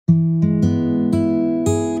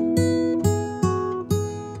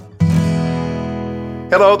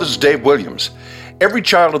Hello, this is Dave Williams. Every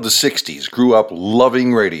child of the 60s grew up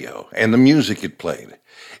loving radio and the music it played.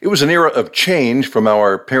 It was an era of change from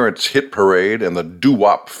our parents' hit parade and the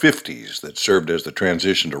doo-wop 50s that served as the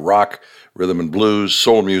transition to rock, rhythm and blues,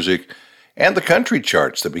 soul music, and the country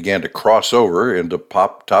charts that began to cross over into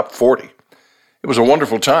pop top 40. It was a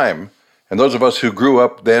wonderful time, and those of us who grew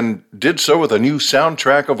up then did so with a new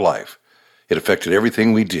soundtrack of life. It affected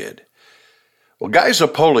everything we did. Well, Guy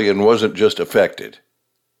Zapoleon wasn't just affected.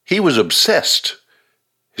 He was obsessed.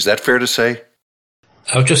 Is that fair to say?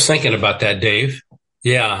 I was just thinking about that, Dave.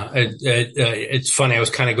 Yeah, it's funny. I was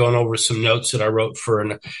kind of going over some notes that I wrote for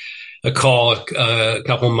a call a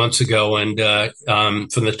couple of months ago, and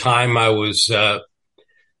from the time I was, I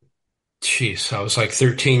was like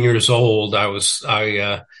 13 years old. I was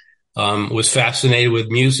fascinated with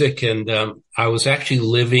music, and I was actually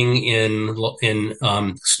living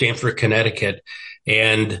in Stamford, Connecticut,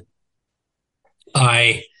 and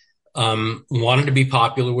I wanted to be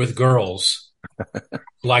popular with girls,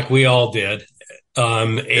 like we all did.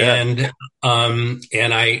 And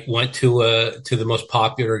I went to the most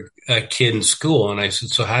popular kid in school, and I said,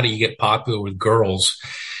 "So how do you get popular with girls?"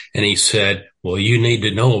 And he said, "Well, you need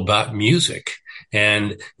to know about music,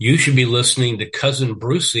 and you should be listening to Cousin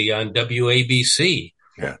Brucey on WABC."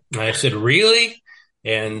 Yeah. And I said, "Really?"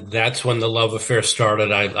 And that's when the love affair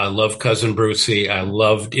started. I love Cousin Brucey. I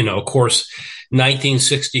loved, of course,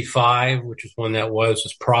 1965, which is when that was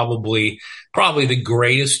probably the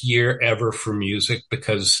greatest year ever for music,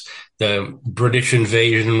 because the British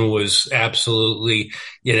invasion was absolutely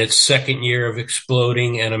in its second year of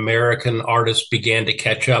exploding, and American artists began to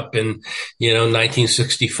catch up in,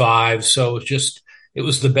 1965. So it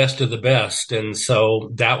was the best of the best. And so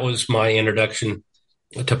that was my introduction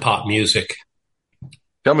to pop music.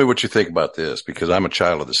 Tell me what you think about this, because I'm a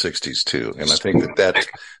child of the 60s too. And I think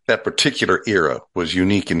that particular era was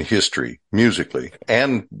unique in history, musically,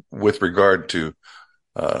 and with regard to,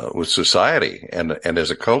 with society and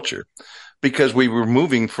as a culture, because we were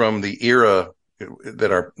moving from the era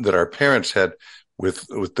that our parents had with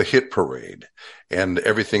the hit parade and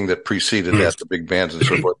everything that preceded that, the big bands and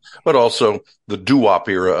so forth, but also the doo-wop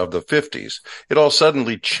era of the 50s. It all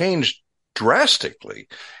suddenly changed drastically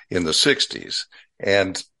in the 60s.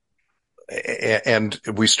 And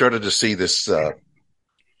we started to see this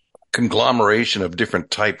conglomeration of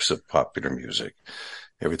different types of popular music,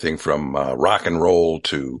 everything from rock and roll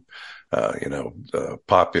to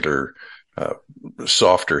popular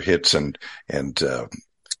softer hits and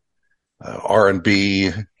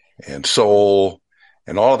R&B and soul,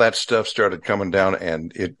 and all of that stuff started coming down,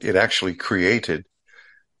 and it actually created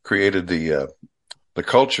the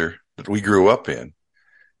culture that we grew up in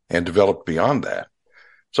and developed beyond that.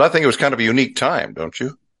 So I think it was kind of a unique time, don't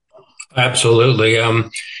you? Absolutely.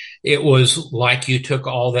 It was like you took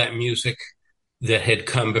all that music that had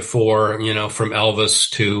come before, from Elvis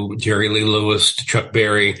to Jerry Lee Lewis to Chuck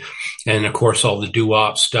Berry, and of course all the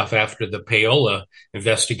doo-wop stuff after the payola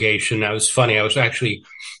investigation. That was funny. I was actually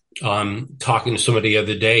talking to somebody the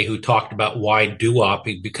other day who talked about why doo-wop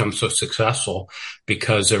had become so successful,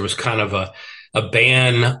 because there was kind of a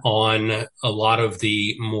ban on a lot of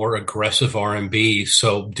the more aggressive R&B.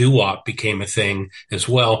 So doo-wop became a thing as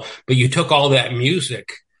well. But you took all that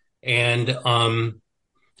music and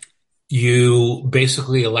you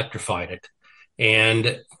basically electrified it.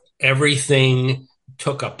 And everything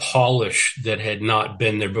took a polish that had not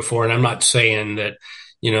been there before. And I'm not saying that,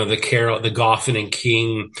 the Goffin and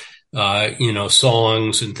King,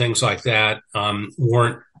 songs and things like that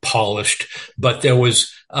weren't polished, but there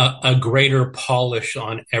was a greater polish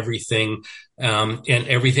on everything, and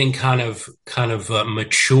everything kind of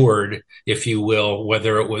matured, if you will,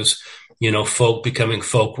 whether it was, folk becoming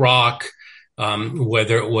folk rock,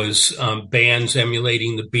 whether it was bands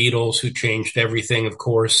emulating the Beatles, who changed everything, of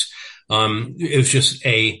course. It was just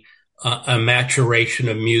a maturation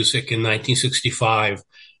of music in 1965.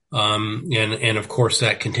 And of course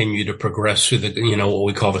that continued to progress through the, what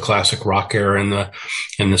we call the classic rock era in the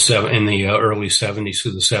early 70s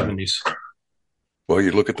through the 70s. Well,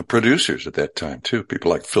 you look at the producers at that time too,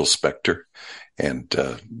 people like Phil Spector and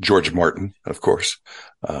George Martin, of course.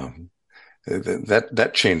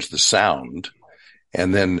 That changed the sound.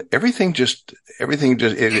 And then everything just,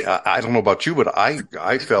 I don't know about you, but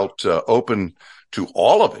I felt open to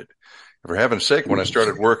all of it. For heaven's sake, when I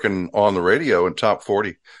started working on the radio in Top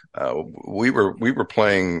 40, we were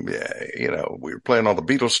playing, we were playing all the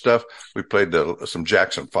Beatles stuff. We played some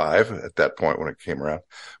Jackson 5 at that point when it came around.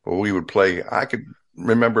 But we would play, I could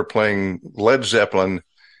remember playing Led Zeppelin,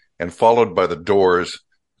 and followed by the Doors,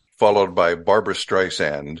 followed by Barbra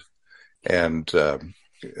Streisand, and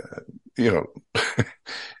you know,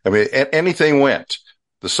 I mean, anything went.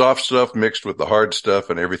 The soft stuff mixed with the hard stuff,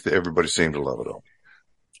 and everything. Everybody seemed to love it all.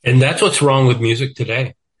 And that's what's wrong with music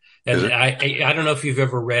today. Is And it? I don't know if you've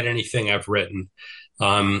ever read anything I've written.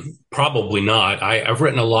 Probably not. I've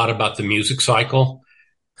written a lot about the music cycle.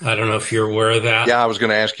 I don't know if you're aware of that. Yeah, I was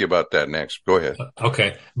going to ask you about that next. Go ahead.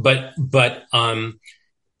 Okay.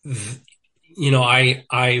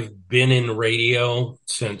 I've been in radio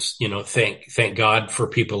since, thank God for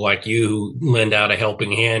people like you who lend out a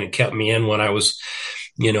helping hand and kept me in when I was,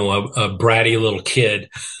 a bratty little kid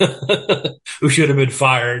who should have been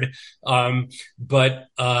fired. I've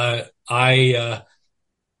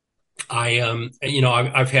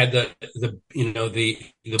had the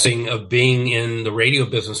thing of being in the radio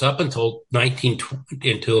business up until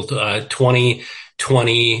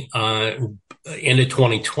 2020, into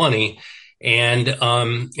 2020. And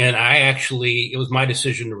I actually, it was my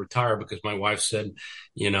decision to retire because my wife said,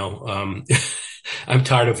 I'm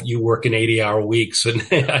tired of you working 80-hour weeks and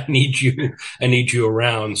I need you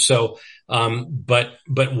around. So, but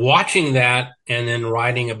watching that and then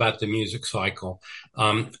writing about the music cycle,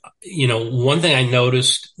 one thing I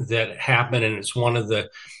noticed that happened, and it's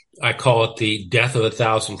I call it the death of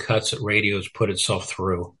 1,000 cuts that radio's put itself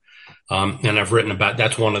through. And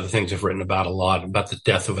that's one of the things I've written about a lot, about the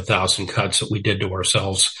death of 1,000 cuts that we did to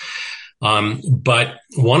ourselves. But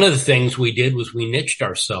one of the things we did was we niched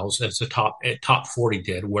ourselves as top 40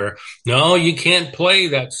 did, where no, you can't play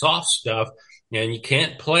that soft stuff and you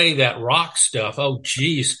can't play that rock stuff. Oh,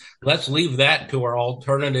 geez, let's leave that to our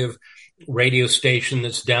alternative radio station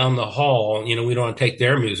that's down the hall. We don't want to take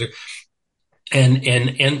their music.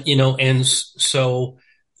 And so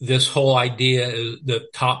this whole idea, the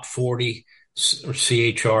top 40 or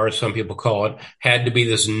CHR, some people call it, had to be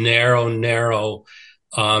this narrow,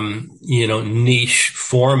 niche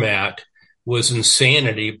format was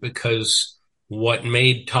insanity, because what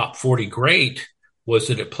made top 40 great was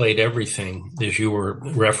that it played everything, as you were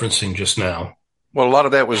referencing just now. Well, a lot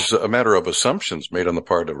of that was a matter of assumptions made on the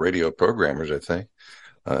part of radio programmers, I think.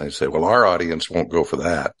 They say, well, our audience won't go for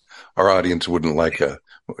that. Our audience wouldn't like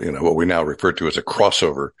what we now refer to as a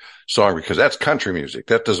crossover song, because that's country music.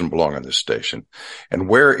 That doesn't belong on this station. And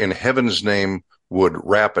where in heaven's name would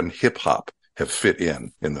rap and hip hop have fit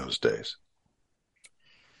in those days?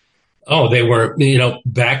 Oh, they were,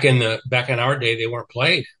 back in our day, they weren't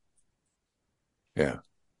played. Yeah.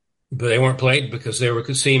 But they weren't played because they were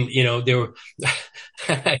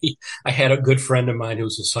I had a good friend of mine who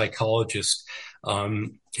was a psychologist.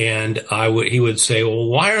 And he would say, well,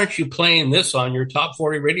 why aren't you playing this on your top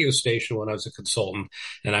 40 radio station when I was a consultant?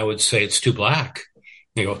 And I would say, it's too black.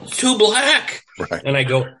 You go, too black. Right. And I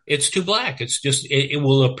go, it's too black. It's just, it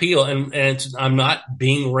will appeal. And I'm not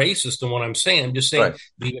being racist in what I'm saying. I'm just saying right.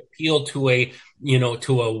 The appeal to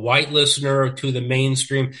to a white listener or to the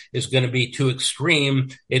mainstream is going to be too extreme.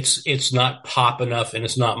 It's not pop enough and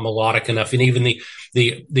it's not melodic enough. And even the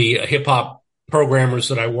hip hop programmers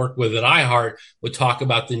that I work with at iHeart would talk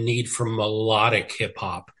about the need for melodic hip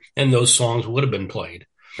hop, and those songs would have been played.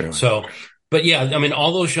 Really? So, but yeah, I mean,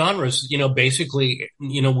 all those genres, basically,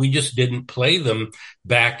 we just didn't play them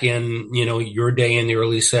back in, your day in the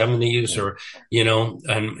early 70s, or,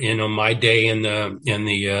 my day in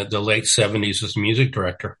the late 70s as a music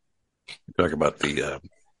director. Talk about the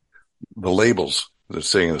labels that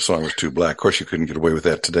saying the song was too black. Of course, you couldn't get away with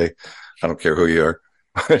that today. I don't care who you are.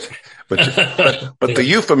 but the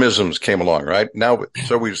euphemisms came along, right? Now,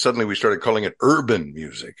 so we started calling it urban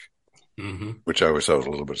music, mm-hmm. which I always thought was a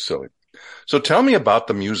little bit silly. So tell me about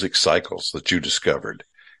the music cycles that you discovered.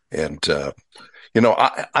 And, I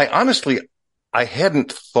honestly, I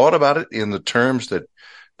hadn't thought about it in the terms that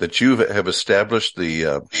you have established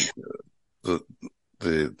the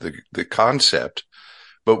concept.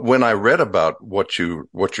 But when I read about what you're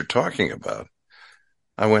talking about,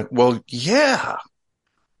 I went, well, yeah,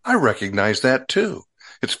 I recognize that too.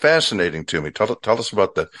 It's fascinating to me. Tell us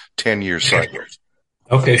about the 10-year cycles.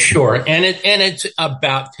 Okay, sure. And it's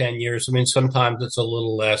about 10 years. I mean, sometimes it's a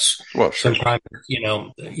little less. Well, sure. Sometimes, in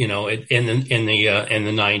the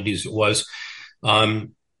 90s it was.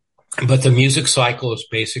 But the music cycle is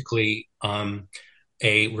basically,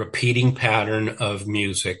 a repeating pattern of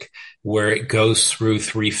music where it goes through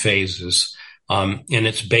three phases. And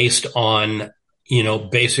it's based on,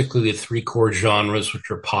 basically the three core genres,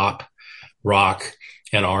 which are pop, rock,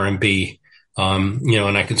 and R&B.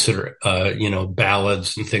 And I consider,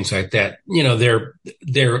 ballads and things like that,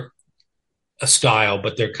 they're a style,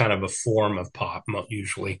 but they're kind of a form of pop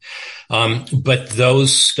usually. But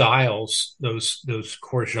those styles, those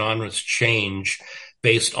core genres change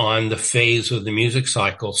based on the phase of the music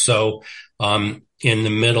cycle. So, in the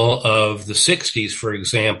middle of the 60s, for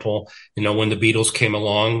example, when the Beatles came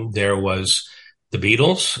along, there was the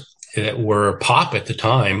Beatles that were pop at the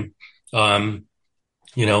time. And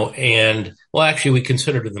well, actually, we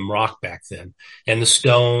considered them rock back then, and the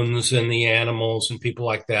Stones and the Animals and people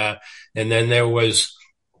like that. And then there was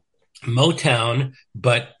Motown,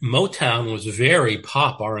 but Motown was very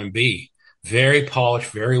pop R&B, very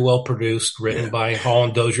polished, very well produced, written by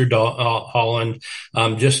Holland Dozier Holland,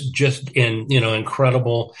 just in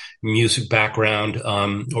incredible music background,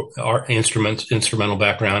 or instrumental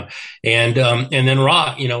background, and then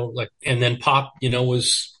rock, and then pop,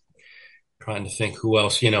 was trying to think who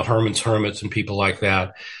else, Herman's Hermits and people like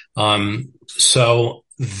that. So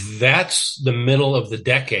that's the middle of the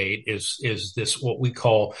decade is this, what we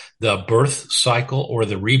call the birth cycle or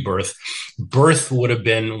the rebirth. Birth would have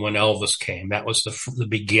been when Elvis came. That was the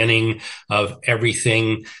beginning of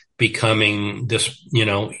everything becoming this,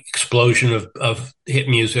 explosion of hit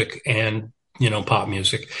music and, pop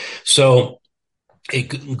music. So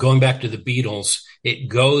going back to the Beatles, it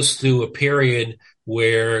goes through a period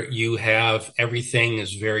where you have everything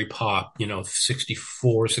is very pop,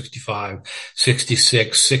 64, 65,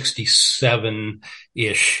 66,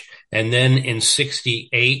 67-ish. And then in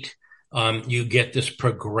 68, you get this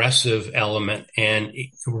progressive element, and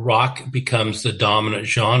rock becomes the dominant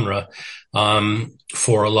genre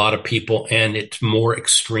for a lot of people, and it's more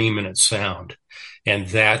extreme in its sound. And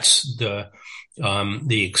that's the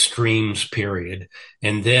extremes period.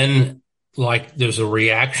 And then there's a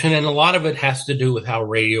reaction, and a lot of it has to do with how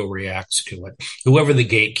radio reacts to it. Whoever the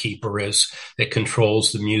gatekeeper is that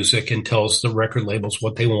controls the music and tells the record labels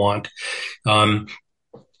what they want,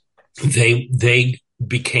 they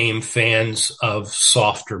became fans of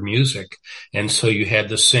softer music. And so you had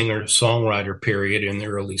the singer-songwriter period in the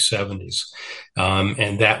early 70s.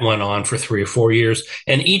 And that went on for 3 or 4 years.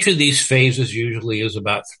 And each of these phases usually is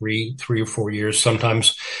about three or 4 years.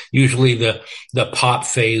 Sometimes, usually the pop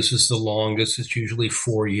phase is the longest. It's usually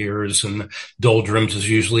 4 years. And the doldrums is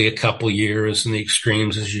usually a couple years. And the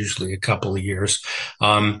extremes is usually a couple of years.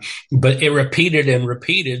 But it repeated and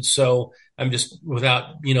repeated. So I'm just,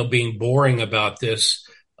 without, being boring about this,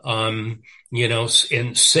 in the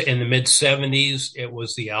mid 70s, it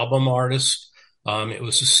was the album artist. It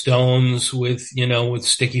was the Stones with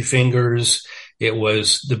Sticky Fingers. It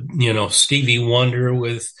was Stevie Wonder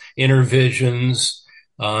with Inner Visions.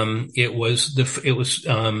 It was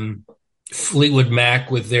Fleetwood Mac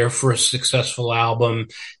with their first successful album.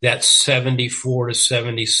 That 74 to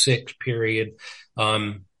 76 period,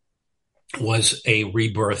 was a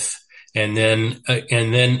rebirth. And then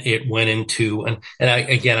it went into, and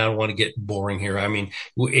I don't want to get boring here. I mean,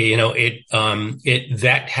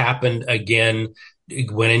 that happened again.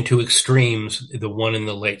 It went into extremes. The one in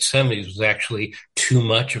the late 70s was actually too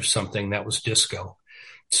much of something that was disco.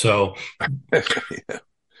 So,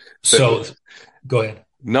 so go ahead.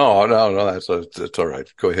 No, that's all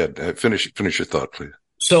right. Go ahead. Finish your thought, please.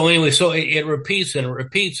 So anyway, it repeats and it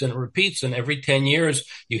repeats and it repeats, and every 10 years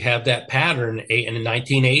you have that pattern. And in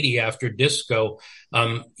 1980, after disco,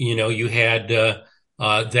 you had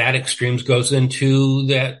that extremes goes into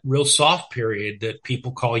that real soft period that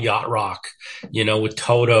people call yacht rock, with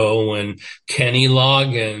Toto and Kenny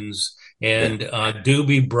Loggins and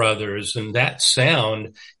Doobie Brothers and that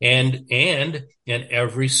sound, and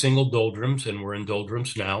every single doldrums, and we're in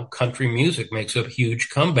doldrums now, country music makes a huge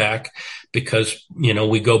comeback because,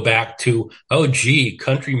 we go back to,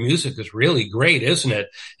 country music is really great, isn't it?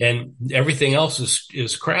 And everything else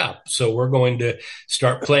is crap. So we're going to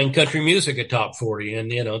start playing country music at Top 40.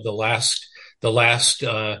 And, the last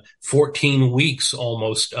 14 weeks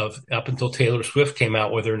almost of up until Taylor Swift came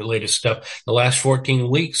out with her latest stuff, the last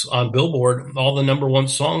 14 weeks on Billboard, all the number one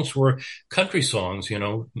songs were country songs,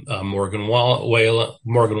 Morgan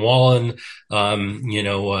Wallen,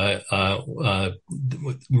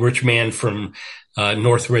 Rich Man from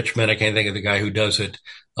North Richmond. I can't think of the guy who does it.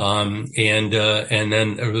 And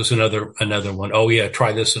then there was another one. Oh yeah,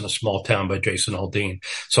 Try This in a Small Town by Jason Aldean.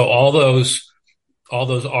 So all those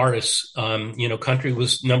artists, country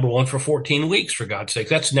was number one for 14 weeks, for God's sake.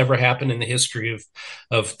 That's never happened in the history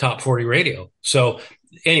of Top 40 radio. So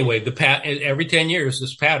anyway, every 10 years,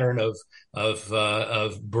 this pattern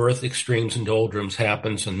of birth, extremes, and doldrums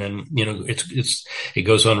happens. And then, it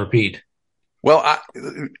goes on repeat. Well,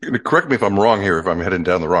 correct me if I'm wrong here, if I'm heading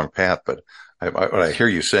down the wrong path, but what I hear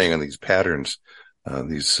you saying on these patterns,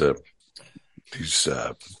 these can't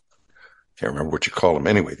remember what you call them.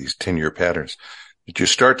 Anyway, these 10-year patterns. It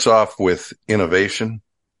just starts off with innovation,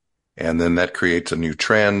 and then that creates a new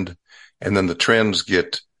trend, and then the trends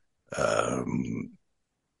get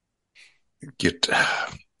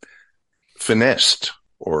finessed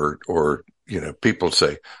or, people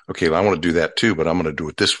say, okay, well, I want to do that too, but I'm going to do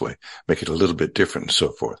it this way, make it a little bit different and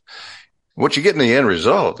so forth. What you get in the end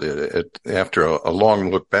result after a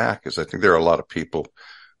long look back is I think there are a lot of people,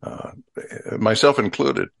 myself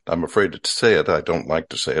included. I'm afraid to say it. I don't like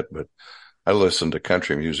to say it, but I listen to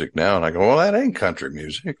country music now and I go, well, that ain't country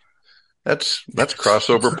music. That's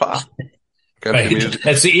crossover pop. Country right. music.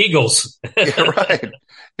 That's the Eagles. Yeah, right.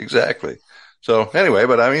 Exactly. So anyway,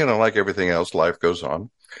 but I mean, like everything else, life goes on.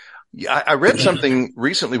 I read something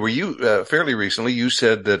recently where you, fairly recently, you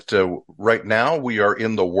said that right now we are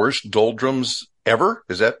in the worst doldrums ever.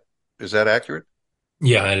 Is that accurate?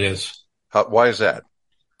 Yeah, it is. Why is that?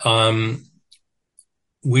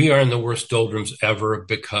 We are in the worst doldrums ever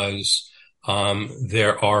because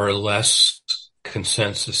there are less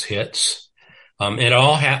consensus hits. It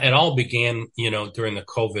all began, during the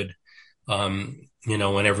COVID,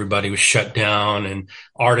 when everybody was shut down and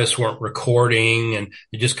artists weren't recording, and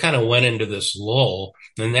it just kind of went into this lull,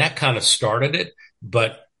 and that kind of started it.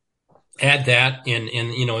 But add that in,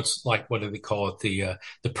 it's like, what do they call it? The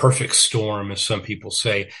perfect storm, as some people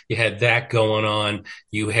say. You had that going on.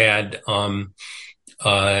 You had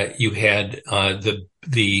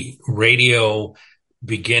the radio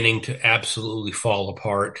beginning to absolutely fall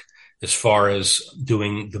apart as far as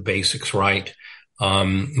doing the basics right.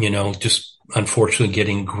 Just unfortunately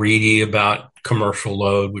getting greedy about commercial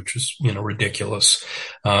load, which is, ridiculous.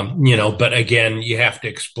 But again, you have to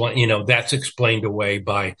explain, that's explained away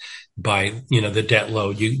by, the debt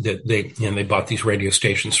load. They bought these radio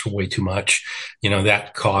stations for way too much.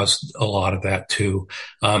 That caused a lot of that too.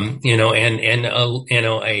 A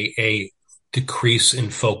decrease in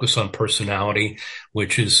focus on personality,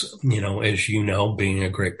 which is, as being a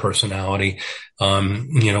great personality,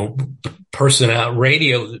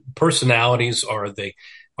 personalities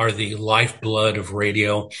are the lifeblood of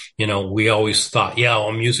radio. We always thought,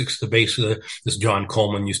 music's the base of as John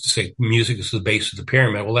Coleman used to say, music is the base of the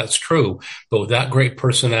pyramid. Well, that's true. But without great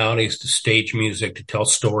personalities to stage music, to tell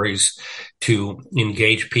stories, to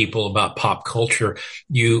engage people about pop culture,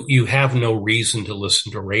 you have no reason to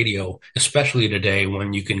listen to radio, especially today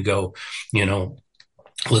when you can go,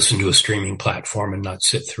 listen to a streaming platform and not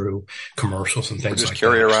sit through commercials and things like that. Just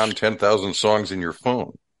carry around 10,000 songs in your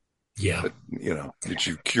phone. Yeah. That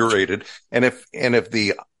you've curated. And if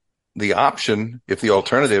the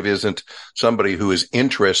alternative isn't somebody who is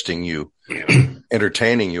interesting you,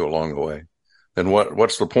 entertaining you along the way, then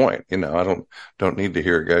what's the point? I don't need to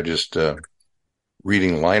hear a guy just,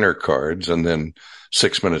 reading liner cards and then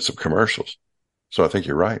 6 minutes of commercials. So I think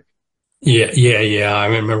you're right. Yeah. I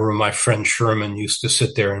remember my friend Sherman used to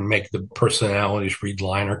sit there and make the personalities read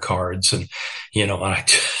liner cards, and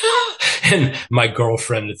and my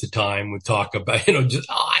girlfriend at the time would talk about,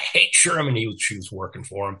 I hate Sherman. She was working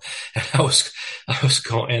for him, and I was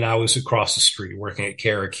across the street working at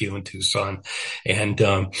KRQ in Tucson, and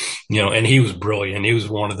and he was brilliant. He was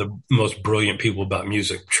one of the most brilliant people about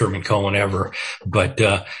music, Sherman Cohen, ever. But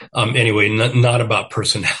anyway, not about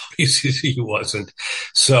personalities. He wasn't.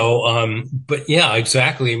 So. But yeah,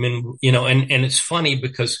 exactly. I mean, and it's funny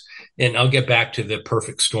because, and I'll get back to the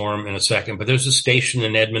perfect storm in a second, but there's a station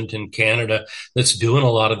in Edmonton, Canada, that's doing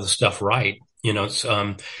a lot of the stuff right. It's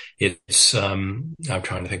I'm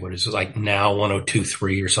trying to think what it is, like now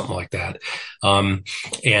 102.3 or something like that. And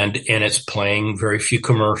it's playing very few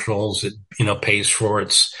commercials. It, pays for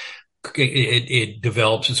it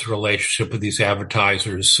develops its relationship with these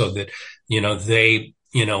advertisers so that,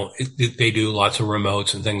 they do lots of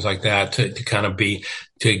remotes and things like that to kind of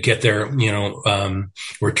to get their,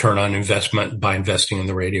 return on investment by investing in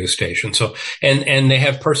the radio station. So, and they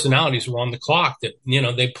have personalities around the clock that,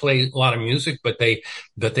 they play a lot of music, but they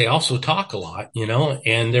also talk a lot,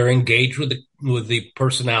 and they're engaged with the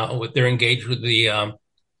they're engaged with the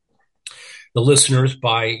listeners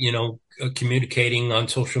by, communicating on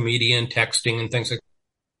social media and texting and things like that.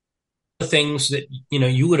 Things that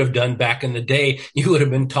you would have done back in the day. You would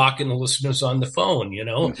have been talking to listeners on the phone,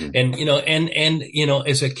 mm-hmm. and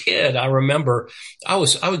as a kid, I remember I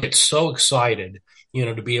would get so excited,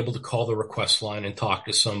 to be able to call the request line and talk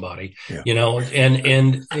to somebody,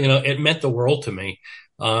 and it meant the world to me,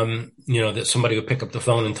 that somebody would pick up the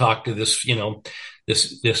phone and talk to this,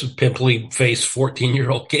 this pimply faced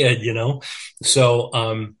 14-year-old kid, so,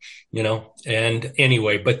 and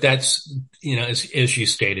anyway, but that's, as you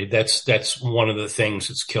stated, that's one of the things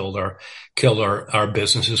that's killed our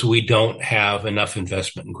businesses. We don't have enough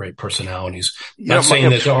investment in great personalities. Not saying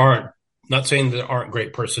there aren't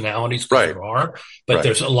great personalities, because there are, but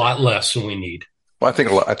there's a lot less than we need. Well,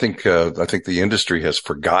 I think the industry has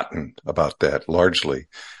forgotten about that largely.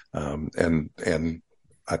 And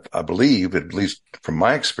I believe, at least from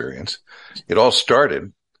my experience, it all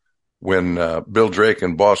started when Bill Drake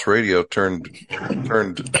and Boss Radio turned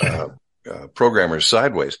programmers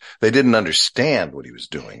sideways. They didn't understand what he was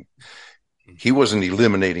doing. He wasn't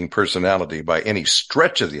eliminating personality by any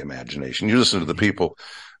stretch of the imagination. You listen to the people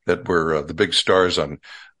that were the big stars on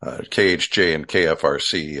KHJ and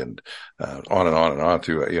KFRC and on and on and on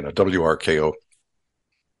through WRKO.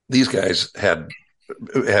 These guys had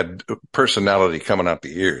personality coming out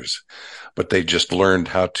the ears, but they just learned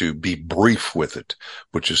how to be brief with it,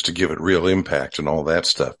 which is to give it real impact and all that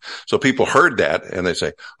stuff. So people heard that and they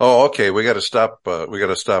say, "Oh, okay, we got to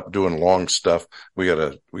stop doing long stuff. We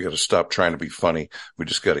got to stop trying to be funny. We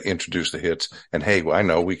just got to introduce the hits. And hey, I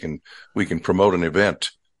know we can promote an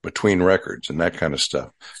event between records and that kind of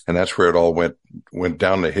stuff." And that's where it all went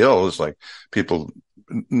down the hill. It's like people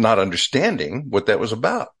not understanding what that was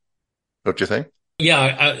about. Don't you think?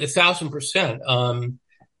 Yeah, 1,000%.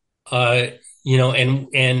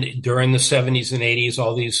 And during the 70s and 80s,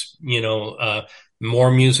 all these,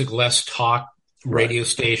 more music, less talk radio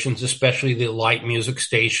stations, especially the light music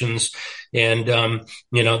stations. And,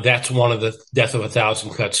 that's one of the Death of a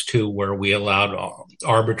Thousand Cuts too, where we allowed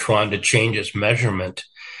Arbitron to change its measurement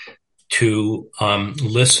to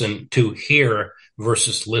to hear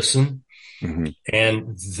versus listen. Mm-hmm.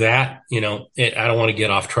 And that, I don't want to get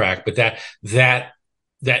off track, but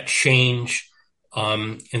that change,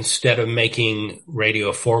 instead of making radio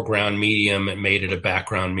a foreground medium, it made it a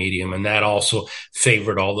background medium. And that also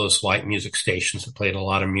favored all those light music stations that played a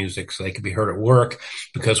lot of music so they could be heard at work,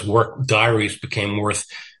 because work diaries became worth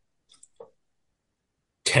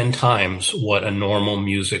 10 times what a normal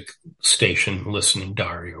music station listening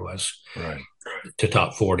diary was, right, to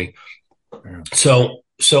top 40. Yeah.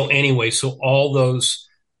 So anyway, so all those,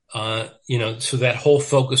 so that whole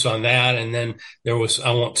focus on that. And then there was,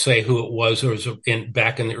 I won't say who it was. There was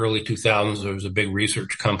back in the early 2000s, there was a big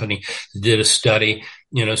research company that did a study,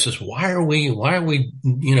 says, why are we,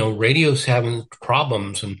 radio's having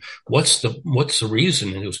problems, and what's the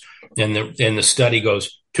reason? And the study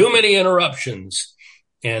goes, too many interruptions.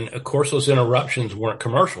 And of course, those interruptions weren't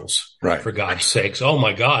commercials, right? For God's sakes. Oh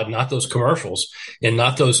my God, not those commercials, and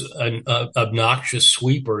not those obnoxious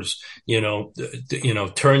sweepers,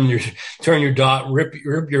 turn your dot, rip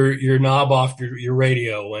your knob off your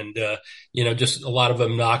radio, and, just a lot of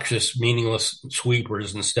obnoxious, meaningless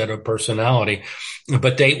sweepers instead of personality.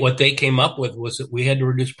 But what they came up with was that we had to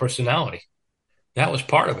reduce personality. That was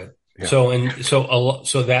part of it. Yeah. So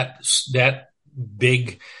that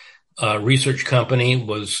big, research company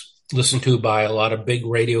was listened to by a lot of big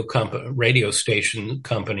radio station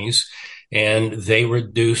companies, and they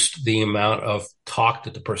reduced the amount of talk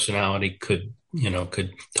that the personality could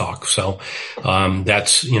talk. So,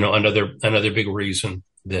 that's, another big reason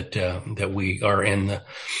that we are in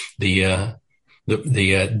the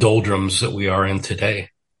doldrums that we are in today.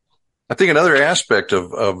 I think another aspect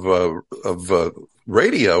of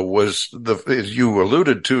radio was as you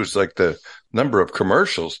alluded to, is like the number of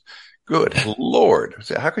commercials. Good Lord.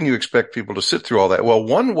 How can you expect people to sit through all that? Well,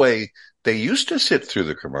 one way they used to sit through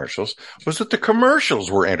the commercials was that the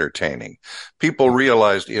commercials were entertaining. People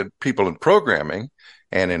realized, people in programming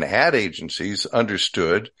and in ad agencies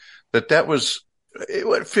understood that was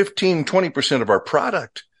 15-20% of our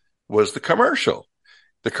product was the commercial.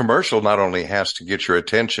 The commercial not only has to get your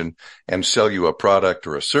attention and sell you a product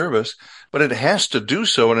or a service, but it has to do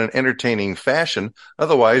so in an entertaining fashion.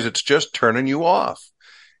 Otherwise, it's just turning you off.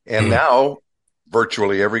 And now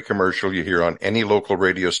virtually every commercial you hear on any local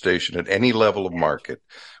radio station at any level of market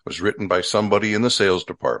was written by somebody in the sales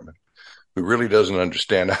department who really doesn't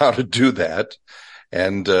understand how to do that.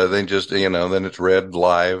 And then then it's read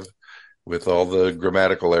live with all the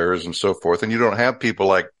grammatical errors and so forth. And you don't have people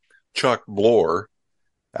like Chuck Bloor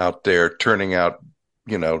out there turning out,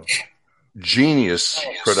 genius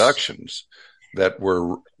productions that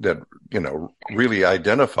really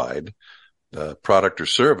identified the product or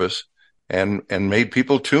service and made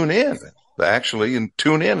people tune in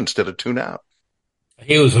instead of tune out.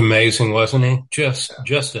 He was amazing, wasn't he?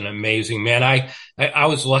 Just an amazing man. I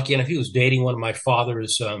was lucky enough. He was dating one of my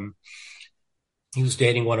father's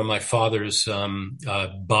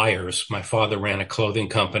buyers. My father ran a clothing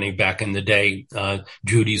company back in the day,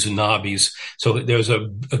 Judy's and Nobby's. So there's a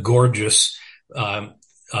gorgeous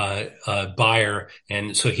buyer,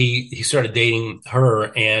 and so he started dating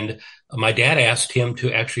her, and my dad asked him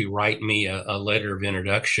to actually write me a letter of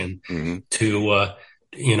introduction to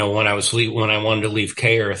when I wanted to leave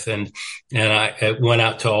K-Earth, and I went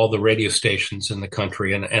out to all the radio stations in the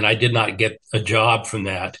country, and I did not get a job from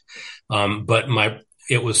that, but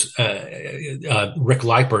it was Rick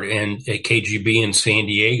Leipert and KGB in San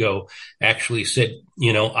Diego actually said,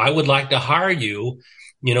 I would like to hire you.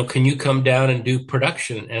 Can you come down and do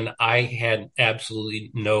production? And I had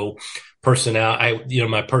absolutely no personality.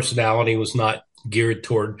 My personality was not geared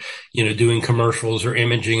toward, doing commercials or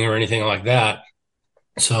imaging or anything like that.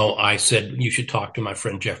 So I said, you should talk to my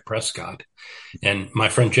friend Jeff Prescott. And my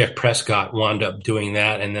friend Jeff Prescott wound up doing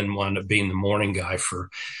that and then wound up being the morning guy for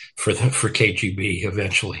KGB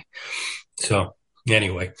eventually. So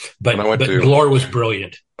anyway, but Glor was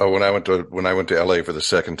brilliant. Oh, when I went to LA for the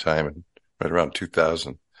second time right around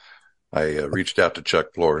 2000, I reached out to Chuck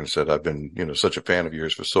Glor and said, I've been, such a fan of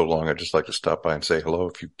yours for so long. I'd just like to stop by and say hello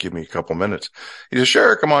if you give me a couple minutes. He said,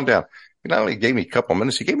 sure, come on down. He not only gave me a couple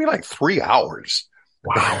minutes, he gave me like 3 hours.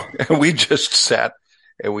 Wow. And we just sat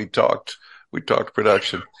and we talked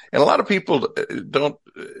production. And a lot of people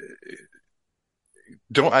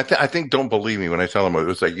don't believe me when I tell them it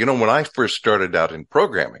was like, when I first started out in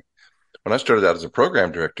programming, when I started out as a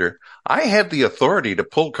program director, I had the authority to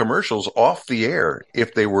pull commercials off the air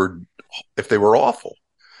if they were awful.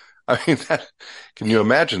 I mean, can you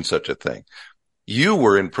imagine such a thing? You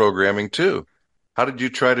were in programming too. How did you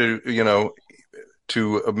try to,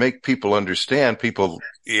 to make people in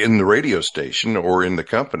the radio station or in the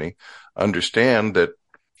company understand that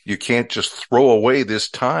you can't just throw away this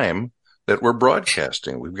time that we're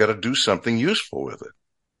broadcasting? We've got to do something useful with it.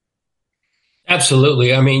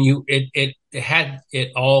 Absolutely. I mean,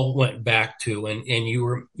 it all went back to, and you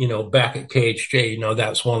were, back at KHJ,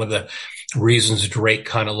 that's one of the reasons Drake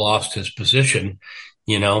kind of lost his position,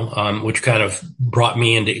 which kind of brought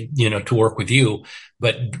me into, to work with you.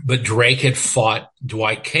 But Drake had fought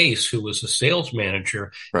Dwight Case, who was the sales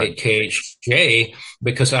manager at KHJ,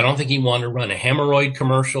 because I don't think he wanted to run a hemorrhoid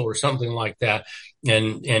commercial or something like that.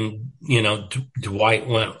 And Dwight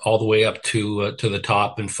went all the way up to the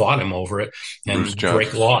top and fought him over it. And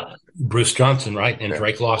Drake lost. Bruce Johnson, right? And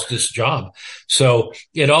Drake lost his job. So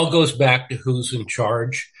it all goes back to who's in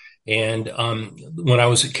charge. And when I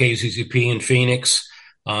was at KZZP in Phoenix,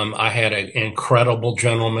 I had an incredible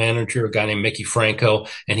general manager, a guy named Mickey Franco,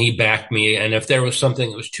 and he backed me. And if there was something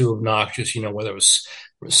that was too obnoxious, whether it was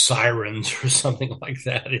sirens or something like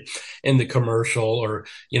that in the commercial, or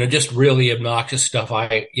just really obnoxious stuff,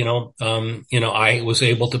 I was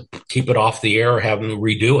able to keep it off the air or have them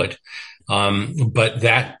redo it. But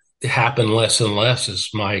that happened less and less as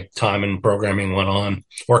my time in programming went on,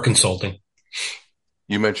 or consulting.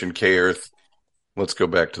 You mentioned K-Earth. Let's go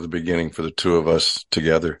back to the beginning for the two of us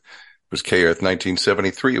together. It was K-Earth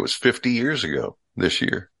 1973. It was 50 years ago this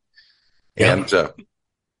year. Yeah. And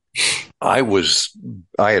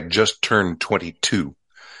I had just turned 22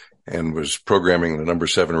 and was programming the number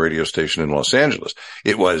 7 radio station in Los Angeles.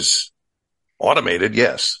 It was automated,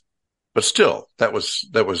 yes, but still, that was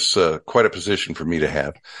quite a position for me to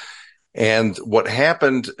have. And what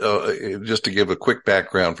happened, just to give a quick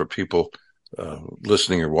background for people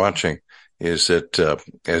listening or watching, is that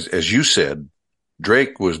as you said,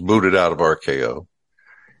 Drake was booted out of RKO,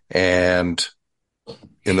 and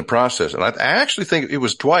in the process, and I actually think it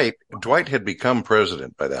was Dwight. Dwight had become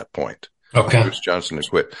president by that point. Okay. Bruce Johnson had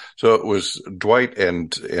quit, so it was Dwight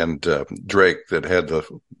and Drake that had the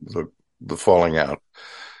falling out.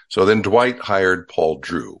 So then Dwight hired Paul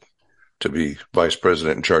Drew to be vice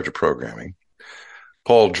president in charge of programming.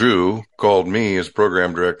 Paul Drew called me as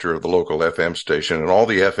program director of the local FM station, and all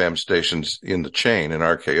the FM stations in the chain in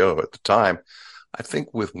RKO at the time, I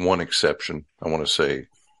think with one exception, I want to say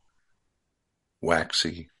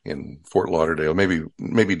Waxy in Fort Lauderdale, maybe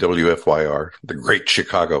WFYR, the Great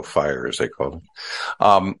Chicago Fire, as they call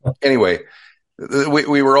it. Anyway,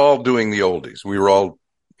 we were all doing the oldies. We were all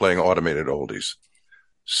playing automated oldies.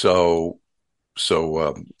 So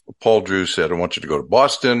Paul Drew said, I want you to go to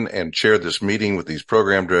Boston and chair this meeting with these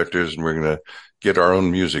program directors, and we're going to get our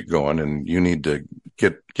own music going, and you need to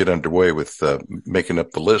get underway with making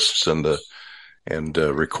up the lists and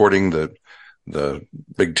recording the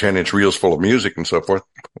big 10-inch reels full of music and so forth.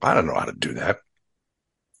 I don't know how to do that.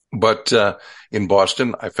 But in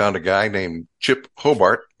Boston, I found a guy named Chip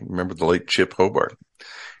Hobart. Remember the late Chip Hobart?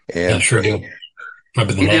 And yeah, sure do.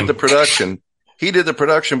 Remember the name. He did the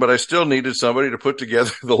production, but I still needed somebody to put together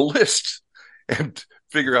the list and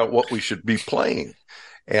figure out what we should be playing.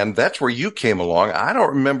 And that's where you came along. I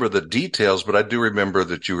don't remember the details, but I do remember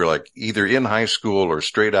that you were like either in high school or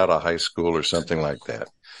straight out of high school or something like that.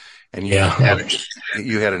 And you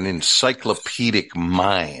had an encyclopedic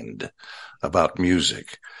mind about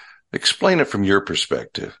music. Explain it from your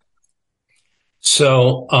perspective.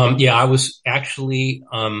 So, I was actually,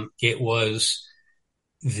 it was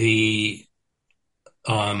the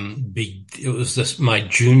it was my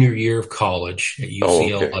junior year of college at Oh,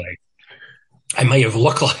 UCLA. okay. I may have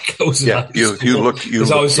looked like I was in Yeah, high you school looked because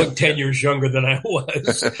I always yeah, looked 10 years younger than I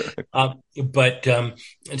was.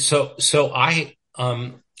 And so I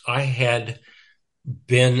had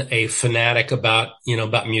been a fanatic about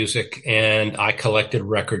music, and I collected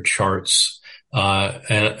record charts,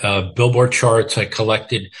 and Billboard charts. I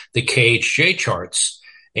collected the KHJ charts.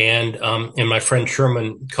 And my friend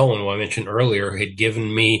Sherman Cohen, who I mentioned earlier, had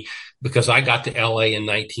given me, because I got to LA in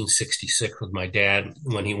 1966 with my dad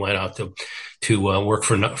when he went out to work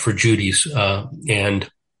for Judy's, and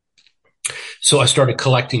so I started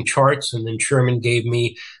collecting charts, and then Sherman gave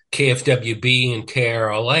me KFWB and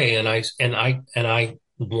KRLA, and I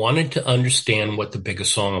wanted to understand what the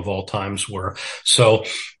biggest song of all times were. So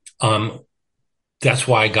um, that's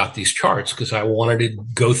why I got these charts, because I wanted to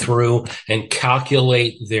go through and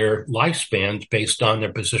calculate their lifespans based on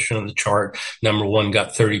their position on the chart. Number one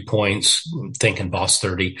got 30 points, thinking Boss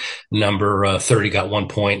 30. Number 30 got 1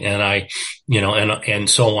 point, and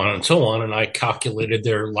so on and so on. And I calculated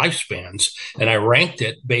their lifespans, and I ranked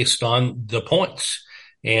it based on the points.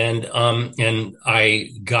 And I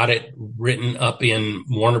got it written up in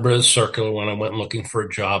Warner Brothers Circular when I went looking for a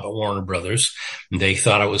job at Warner Brothers. They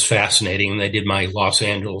thought it was fascinating. They did my Los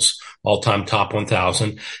Angeles all-time top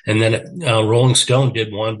 1,000. And then Rolling Stone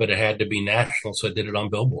did one, but it had to be national, so I did it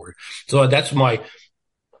on Billboard. So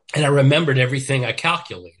and I remembered everything I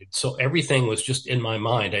calculated. So everything was just in my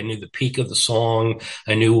mind. I knew the peak of the song.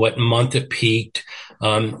 I knew what month it peaked.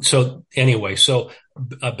 So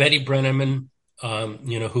Betty Brenneman,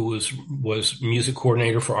 who was music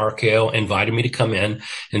coordinator for RKO, invited me to come in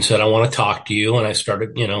and said, I want to talk to you. And I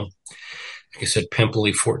started, like I said,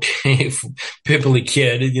 pimply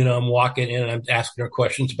kid, I'm walking in and I'm asking her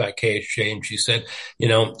questions about KHJ. And she said,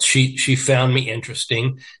 she found me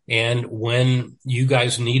interesting. And when you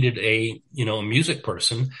guys needed a music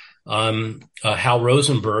person, Hal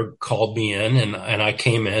Rosenberg called me in, and I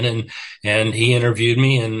came in, and he interviewed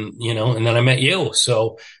me, and then I met you.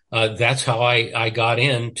 So that's how I got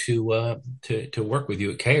in to work with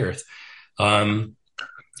you at K-Earth.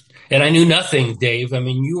 And I knew nothing, Dave. I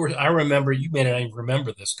mean, I remember, you may not even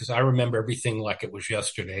remember this, because I remember everything like it was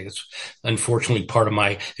yesterday. It's unfortunately part of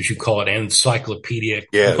my, as you call it, encyclopedic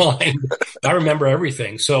mind. I remember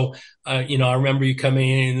everything. So, I remember you coming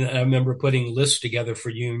in, and I remember putting lists together for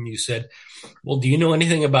you, and you said, well, do you know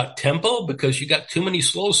anything about tempo? Because you got too many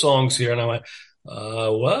slow songs here. And I went,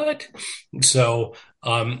 what? So,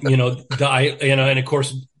 and of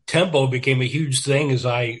course, tempo became a huge thing as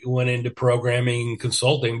I went into programming and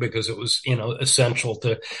consulting, because it was, essential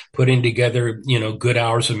to putting together, good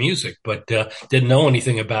hours of music, but didn't know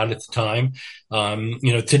anything about it at the time.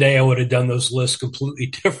 Today I would have done those lists completely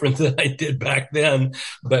different than I did back then,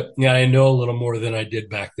 but I know a little more than I did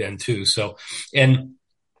back then too. So, and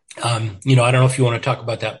I don't know if you want to talk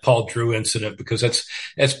about that Paul Drew incident, because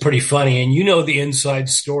that's pretty funny. And the inside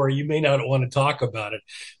story. You may not want to talk about it,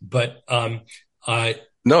 but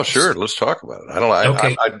no, sure. Let's talk about it.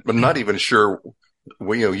 Okay. I'm not even sure.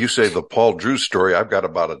 Well, you say the Paul Drew story. I've got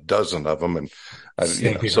about a dozen of them, and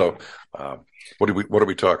so what are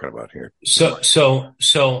we talking about here? So as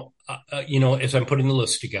I'm putting the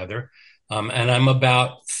list together, and I'm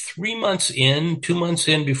about 2 months in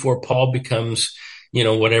before Paul becomes,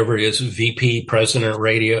 whatever it is, VP, president,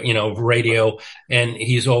 radio, and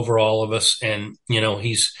he's over all of us, and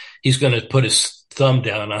he's going to put his thumb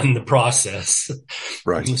down on the process.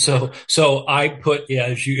 Right. So I put,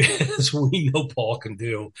 as we know Paul could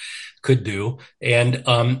do. And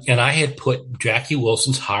I had put Jackie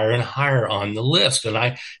Wilson's Higher and Higher on the list. And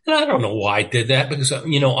I don't know why I did that, because,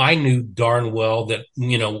 I knew darn well that,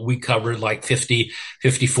 we covered like 50,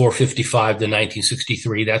 54, 55 to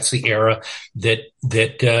 1963. That's the era that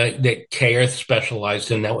K-Earth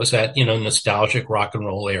specialized in. That was that, nostalgic rock and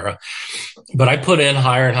roll era. But I put in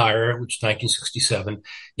Higher and Higher, which is 1967.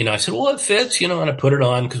 I said, well, it fits, and I put it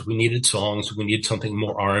on because we needed songs. We needed something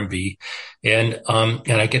more R&B. And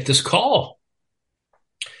I get this call,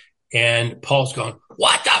 and Paul's going,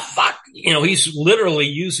 what the fuck? He's literally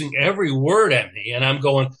using every word at me. And I'm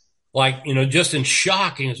going like, just in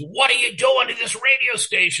shock. And he goes, what are you doing to this radio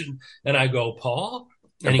station? And I go, Paul?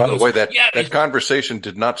 And by the way, that conversation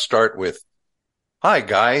did not start with, hi,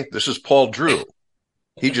 Guy, this is Paul Drew.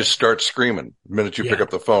 He just starts screaming the minute you pick up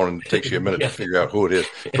the phone, and it takes you a minute to figure out who it is.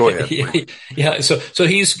 Go ahead. Yeah. So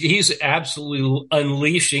he's absolutely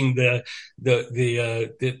unleashing the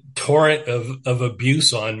torrent of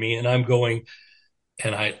abuse on me. And I'm going,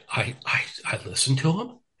 and I listened to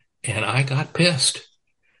him, and I got pissed.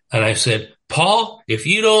 And I said, Paul, if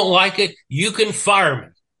you don't like it, you can fire me.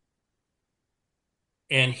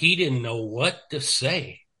 and he didn't know what to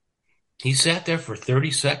say. He sat there for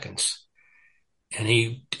 30 seconds, and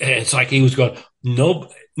it's like he was going,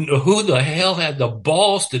 no, who the hell had the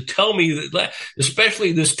balls to tell me that,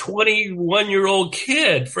 especially this 21-year-old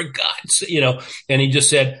kid, for God's sake, and he just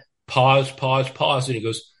said, pause, pause, pause. And he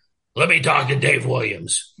goes, let me talk to Dave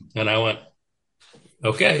Williams. And I went,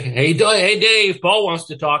 okay. Hey, Dave, Paul wants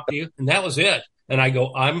to talk to you. And that was it. And I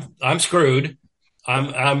go, I'm screwed.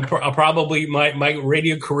 I'm probably my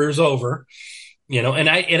radio career's over. And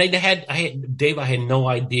I had Dave, I had no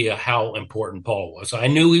idea how important Paul was. I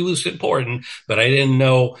knew he was important, but I didn't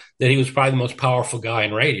know that he was probably the most powerful guy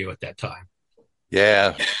in radio at that time.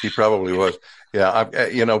 Yeah, he probably was. Yeah.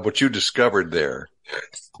 What you discovered there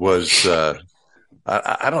was,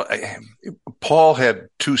 Paul had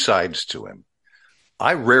two sides to him.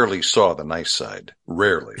 I rarely saw the nice side,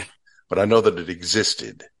 rarely, but I know that it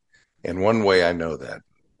existed. And one way I know that,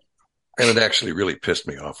 and it actually really pissed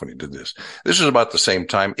me off when he did this. This was about the same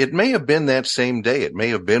time. It may have been that same day. It may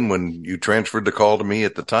have been when you transferred the call to me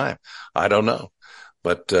at the time. I don't know.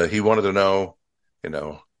 But he wanted to know,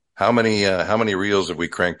 how many reels have we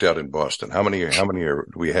cranked out in Boston? How many do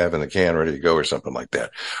we have in the can ready to go or something like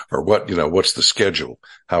that? Or what's the schedule?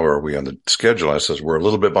 How are we on the schedule? I says, we're a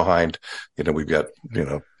little bit behind. We've got,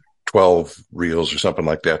 12 reels or something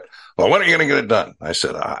like that. Well, when are you going to get it done? I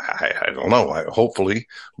said, I don't know. Hopefully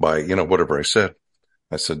by, whatever I said.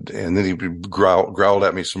 I said, and then he growled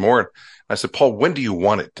at me some more. I said, Paul, when do you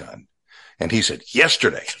want it done? And he said,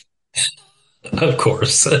 yesterday. Of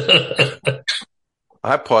course.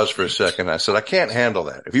 I paused for a second. I said, I can't handle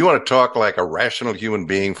that. If you want to talk like a rational human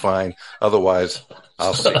being, fine. Otherwise,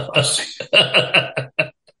 I'll see.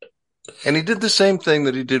 And he did the same thing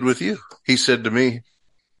that he did with you. He said to me,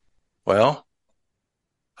 well,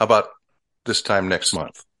 how about this time next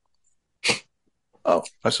month? Oh,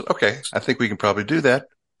 I said, okay, I think we can probably do that.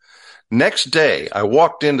 Next day, I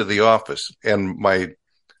walked into the office and my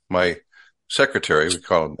secretary, we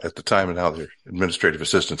call him at the time and now the administrative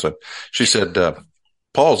assistant, she said,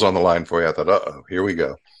 Paul's on the line for you. I thought, uh-oh, here we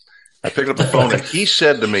go. I picked up the phone and he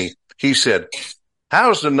said to me,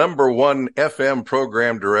 how's the #1 FM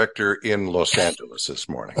program director in Los Angeles this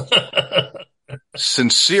morning?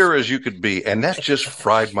 Sincere as you could be. And that just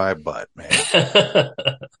fried my butt, man.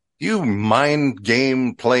 You mind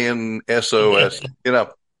game playing SOS,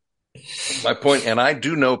 my point. And I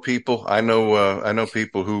do know people, I know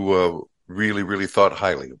people who, really, really thought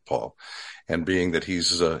highly of Paul. And being that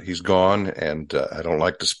he's gone, and I don't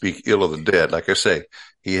like to speak ill of the dead. Like I say,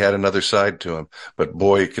 he had another side to him, but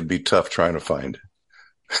boy, it could be tough trying to find.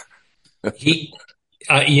 And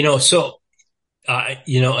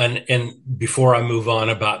before I move on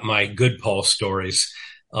about my good Paul stories,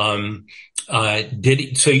 he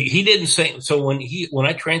didn't say, so when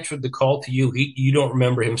I transferred the call to you, you don't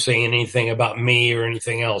remember him saying anything about me or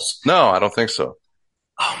anything else? No, I don't think so.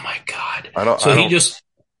 Oh my God.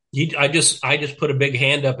 I just put a big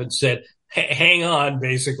hand up and said, hang on,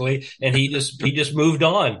 basically. And he just moved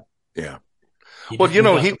on. Yeah. Well,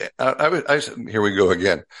 here we go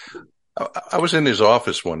again. I was in his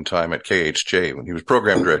office one time at KHJ when he was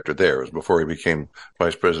program director there. It was before he became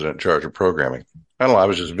vice president in charge of programming. I don't know. I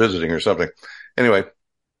was just visiting or something. Anyway,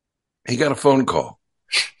 he got a phone call.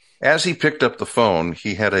 As he picked up the phone,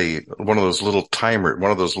 he had one of those little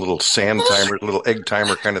sand timers, little egg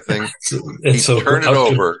timer kind of thing. He turned it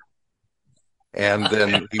over, and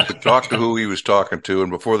then he would talk to who he was talking to.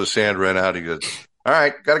 And before the sand ran out, he goes, "All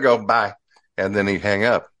right, gotta go, bye." And then he'd hang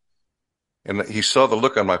up. And he saw the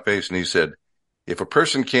look on my face, and he said, "If a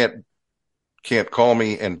person can't call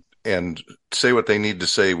me and say what they need to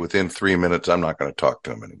say within 3 minutes, I'm not going to talk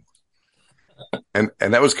to him anymore."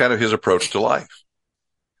 And that was kind of his approach to life.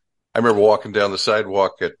 I remember walking down the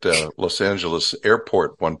sidewalk at Los Angeles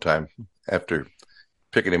airport one time after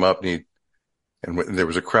picking him up, and there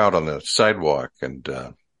was a crowd on the sidewalk, and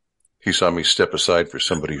he saw me step aside for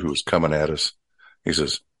somebody who was coming at us. He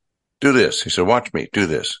says, "Do this." He said, "Watch me. Do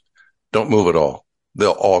this. Don't move at all.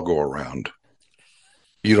 They'll all go around.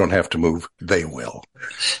 You don't have to move. They will."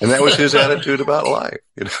 And that was his attitude about life.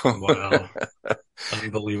 Wow.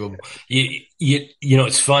 Unbelievable.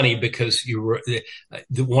 It's funny because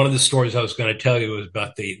one of the stories I was going to tell you was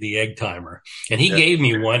about the egg timer, and he gave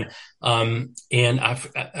me one. And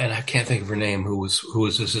I can't think of her name, who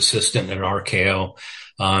was his assistant at RKO,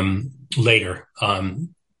 later,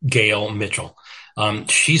 Gail Mitchell.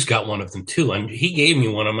 She's got one of them too. And he gave me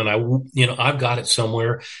one of them, and I've got it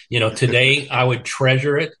somewhere. Today I would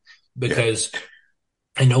treasure it because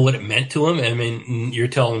I know what it meant to him. I mean, you're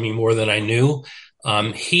telling me more than I knew.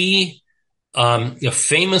 He A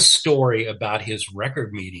famous story about his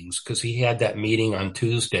record meetings, because he had that meeting on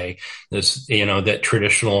Tuesday, this, that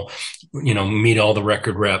traditional, meet all the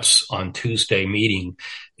record reps on Tuesday meeting.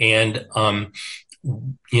 And, and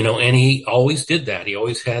he always did that. He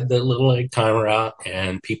always had the little egg timer out,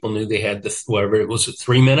 and people knew they had whatever it was,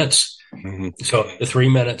 3 minutes. Mm-hmm. So the 3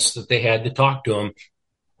 minutes that they had to talk to him.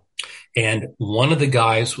 And one of the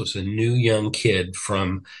guys was a new young kid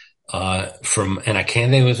from, and I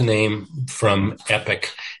can't think of his name, from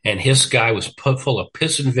Epic. And his guy was put full of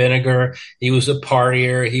piss and vinegar. He was a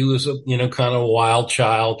partier. He was a, kind of a wild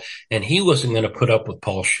child, and he wasn't going to put up with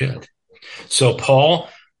Paul's shit. So Paul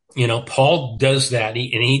does that.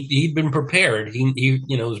 He'd been prepared. He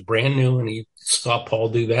was brand new, and he saw Paul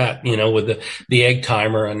do that, with the egg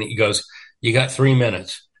timer. And he goes, "You got 3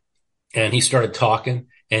 minutes." And he started talking,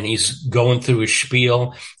 and he's going through his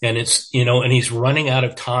spiel, and it's, and he's running out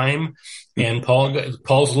of time. And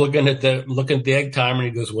Paul's looking at the egg timer,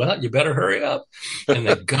 and he goes, "Well, you better hurry up." And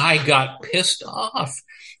the guy got pissed off,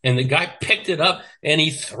 and the guy picked it up and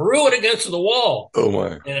he threw it against the wall. Oh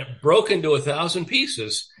my. And it broke into 1,000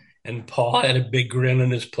 pieces. And Paul had a big grin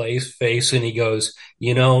on his face, and he goes,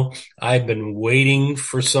 "I've been waiting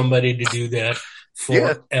for somebody to do that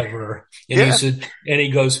forever." Yeah. And he said, and he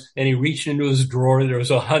goes, and he reached into his drawer. There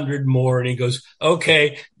was 100 more, and he goes,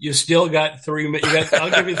 "Okay, you still got 3 minutes.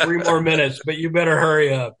 I'll give you 3 more minutes, but you better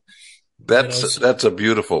hurry up." That's a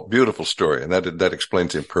beautiful, beautiful story, and that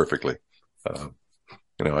explains him perfectly.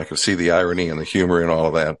 I could see the irony and the humor and all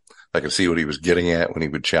of that. I could see what he was getting at when he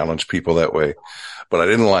would challenge people that way, but I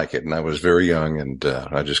didn't like it, and I was very young, and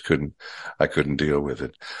I just couldn't deal with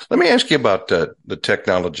it. Let me ask you about the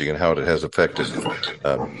technology and how it has affected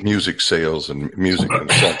music sales and music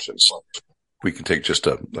consumption. We can take just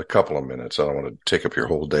a couple of minutes. I don't want to take up your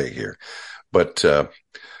whole day here, but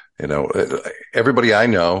everybody I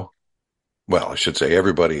know, well, I should say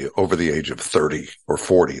everybody over the age of 30 or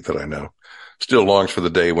 40 that I know, still longs for the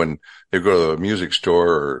day when they go to a music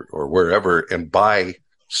store or wherever and buy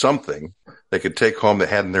something they could take home that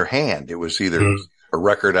had in their hand. It was either a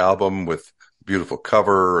record album with beautiful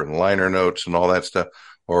cover and liner notes and all that stuff,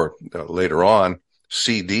 or later on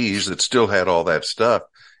CDs that still had all that stuff.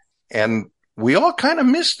 And we all kind of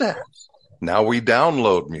miss that. Now we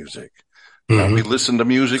download music. Now we listen to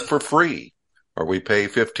music for free, or we pay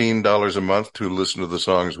 $15 a month to listen to the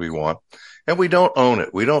songs we want. And we don't own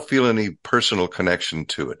it. We don't feel any personal connection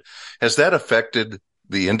to it. Has that affected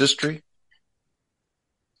the industry?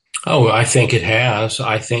 Oh, I think it has.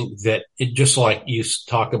 I think that it, just like you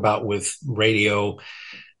talk about with radio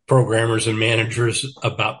programmers and managers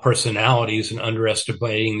about personalities and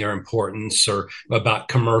underestimating their importance, or about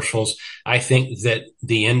commercials, I think that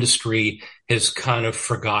the industry has kind of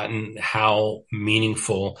forgotten how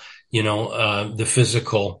meaningful, the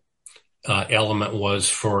physical element was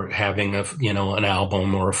for having an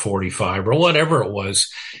album or a 45 or whatever it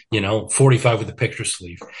was, 45 with a picture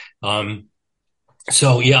sleeve.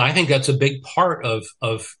 So yeah, I think that's a big part of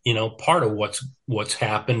what's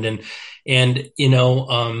happened. And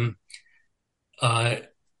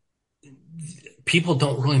people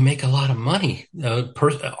don't really make a lot of money.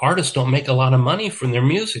 Artists don't make a lot of money from their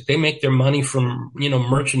music. They make their money from,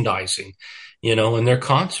 merchandising, and their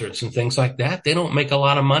concerts and things like that. They don't make a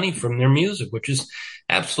lot of money from their music, which is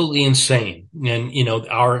absolutely insane. And,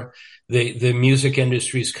 the music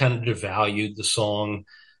industry has kind of devalued the song.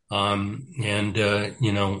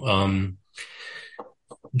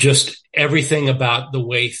 Just everything about the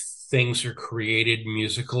way things are created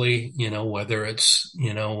musically, whether it's,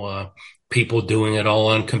 people doing it all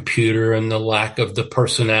on computer, and the lack of the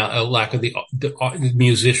lack of the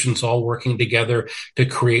musicians all working together to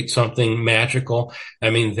create something magical. I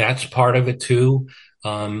mean, that's part of it too.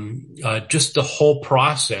 Just the whole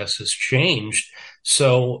process has changed.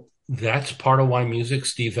 So that's part of why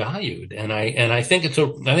music's devalued. And I think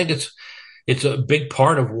it's a big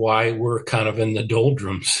part of why we're kind of in the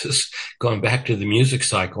doldrums, going back to the music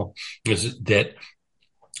cycle, is that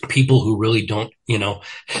people who really don't,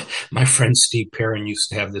 my friend Steve Perrin used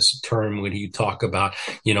to have this term when he talk about,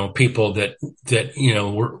 people that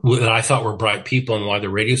I thought were bright people, and why the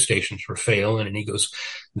radio stations were failing. And he goes,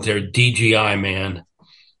 "They're DGI, man."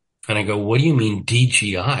 And I go, "What do you mean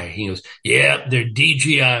DGI?" He goes, "Yeah, they're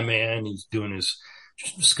DGI, man." He's doing his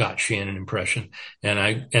Scott Shannon impression. And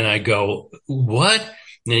I go, "What?"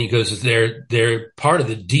 And he goes, they're part of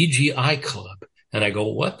the DGI club. And I go,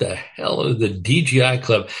 "What the hell is the DGI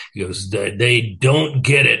club?" He goes, "They don't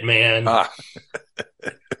get it, man."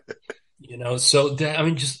 So I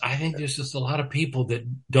mean, I think there's just a lot of people that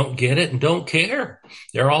don't get it and don't care.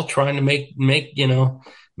 They're all trying to make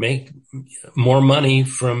more money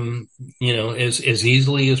from, as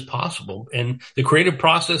easily as possible. And the creative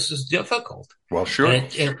process is difficult. Well, sure.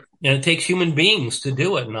 And it takes human beings to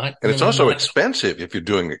do it. And it's also expensive if you're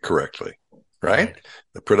doing it correctly, right?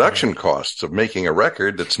 The production costs of making a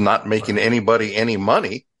record that's not making anybody any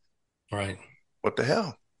money. Right. What the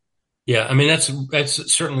hell? Yeah, I mean,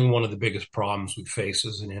 that's certainly one of the biggest problems we face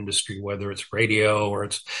as an industry, whether it's radio or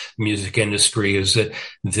it's music industry, is that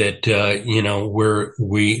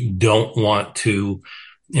we don't want to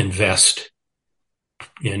invest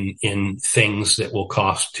in things that will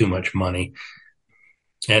cost too much money.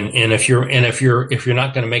 And if you're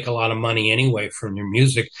not going to make a lot of money anyway from your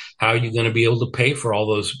music, how are you going to be able to pay for all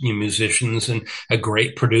those musicians and a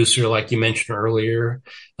great producer like you mentioned earlier,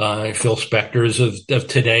 Phil Spector's of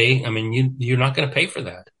today? I mean, you're not going to pay for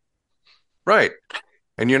that, right?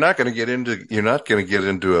 And you're not going to get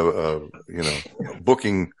into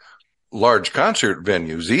booking large concert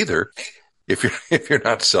venues either if you're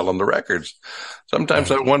not selling the records.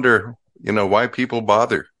 Sometimes I wonder, why people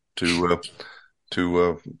bother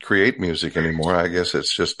to create music anymore. I guess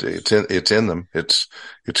it's just it's in them. It's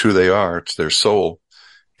who they are. It's their soul.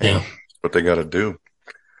 And it's what they got to do.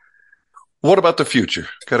 What about the future?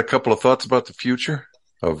 Got a couple of thoughts about the future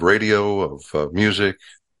of radio, of music.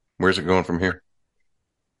 Where's it going from here?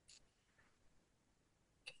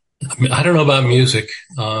 I mean, I don't know about music.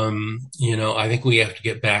 I think we have to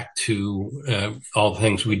get back to all the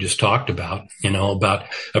things we just talked about, about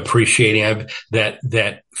appreciating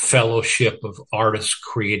that fellowship of artists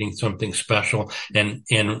creating something special and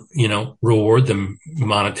reward them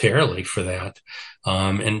monetarily for that.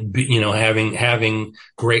 Having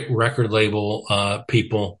great record label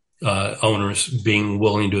people, owners being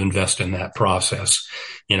willing to invest in that process,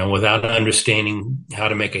 without understanding how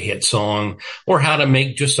to make a hit song or how to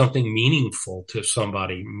make just something meaningful to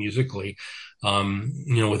somebody musically.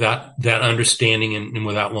 Without that understanding and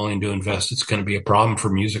without willing to invest, it's going to be a problem for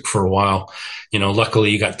music for a while.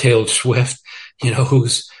 Luckily you got Taylor Swift,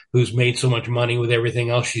 who's made so much money with everything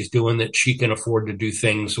else she's doing that she can afford to do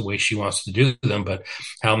things the way she wants to do them. But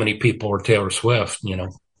how many people are Taylor Swift?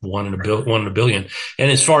 One in a billion. And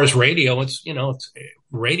as far as radio,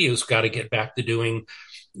 radio's got to get back to doing,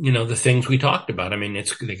 the things we talked about. I mean,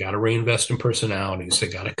 they got to reinvest in personalities. They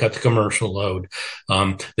got to cut the commercial load.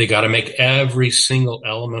 They got to make every single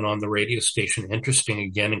element on the radio station interesting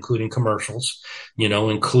again, including commercials,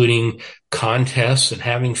 including contests and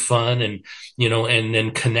having fun and, and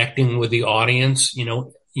then connecting with the audience,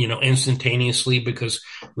 instantaneously, because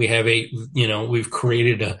we have we've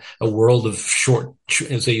created a world of short,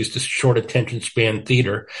 as they used to, short attention span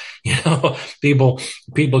theater. People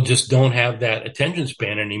just don't have that attention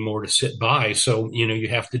span anymore to sit by. So, you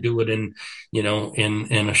have to do it in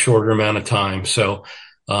a shorter amount of time. So,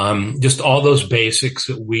 just all those basics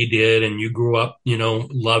that we did and you grew up,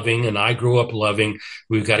 loving, and I grew up loving,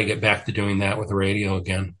 we've got to get back to doing that with the radio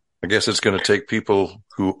again. I guess it's going to take people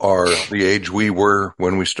who are the age we were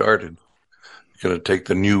when we started. It's going to take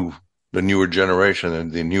the newer generation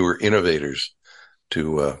and the newer innovators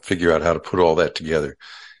to figure out how to put all that together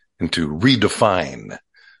and to redefine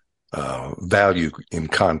value in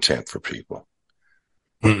content for people.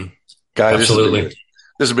 Mm. Guys, absolutely.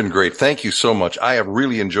 This has been great. Thank you so much. I have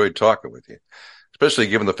really enjoyed talking with you, especially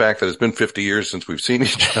given the fact that it's been 50 years since we've seen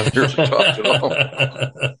each other and talked at all.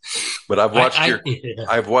 But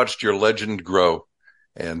I've watched your legend grow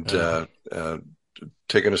and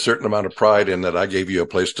taken a certain amount of pride in that I gave you a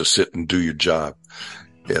place to sit and do your job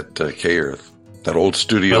at K-Earth, that old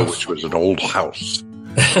studio, which was an old house.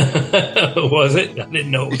 Was it? I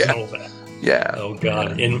didn't know it was an old house. Yeah. Oh,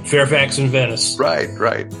 God. Yeah. In Fairfax and Venice. Right.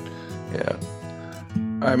 Yeah.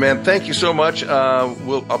 All right, man. Thank you so much.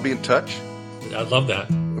 I'll be in touch. I'd love that.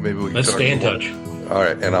 Maybe we can Let's stay in touch. All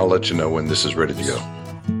right. And I'll let you know when this is ready to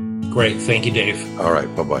go. Great. Thank you, Dave. All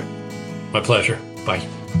right. Bye-bye. My pleasure. Bye.